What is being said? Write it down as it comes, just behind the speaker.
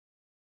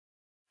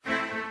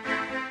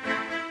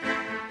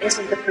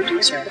isn't the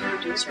producer.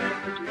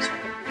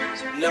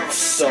 Now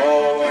it's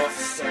over,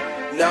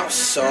 now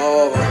it's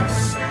over,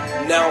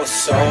 now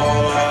it's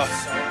over,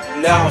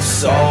 now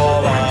it's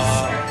over,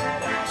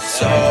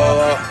 so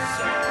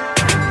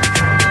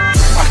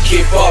I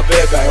keep up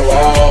it back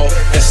roll,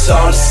 it's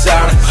on the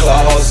Santa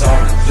Claus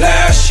on.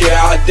 Last year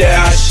I did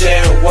that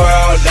shit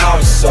world, now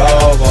it's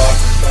over.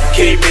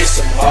 Keep me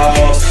some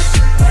hoes,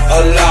 a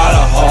lot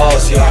of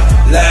hoes, yeah.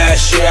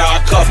 Last year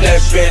I cuffed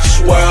that bitch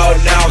world,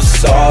 now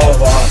it's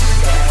over.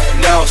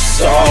 Now it's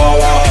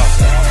over,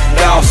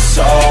 now it's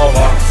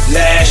over.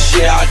 Last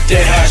year I did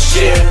that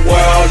shit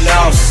world,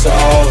 now it's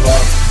over.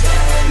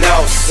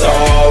 Now it's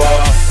over,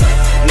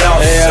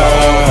 now it's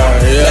over.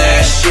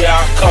 Last year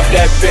I cuffed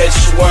that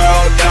bitch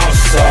world, now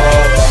it's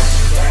over.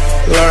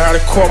 Learn how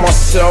to call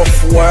myself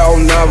well,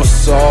 never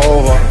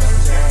sober.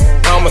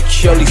 I'ma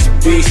kill these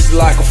beasts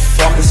like a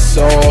fucking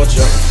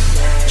soldier.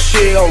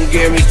 She gon'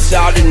 give me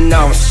time, then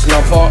I'ma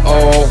slump her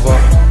over.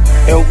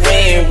 And we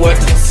ain't with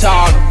the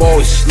talk,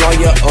 boy, slow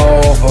you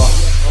over.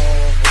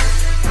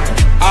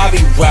 I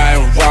be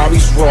riding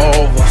Robbie's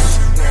Rovers.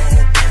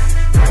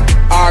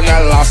 I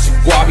got lots of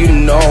guap, you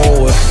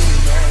know it.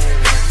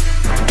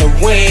 And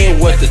we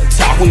ain't with the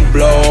talk, we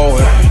blow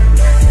it.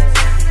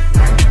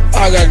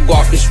 I got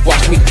guap, just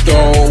watch me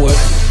throw it.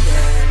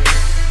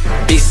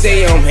 They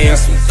say I'm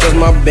handsome cause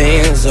my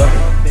band's up,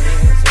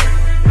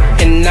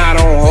 and I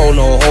don't hold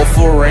no hoe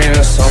for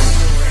ransom.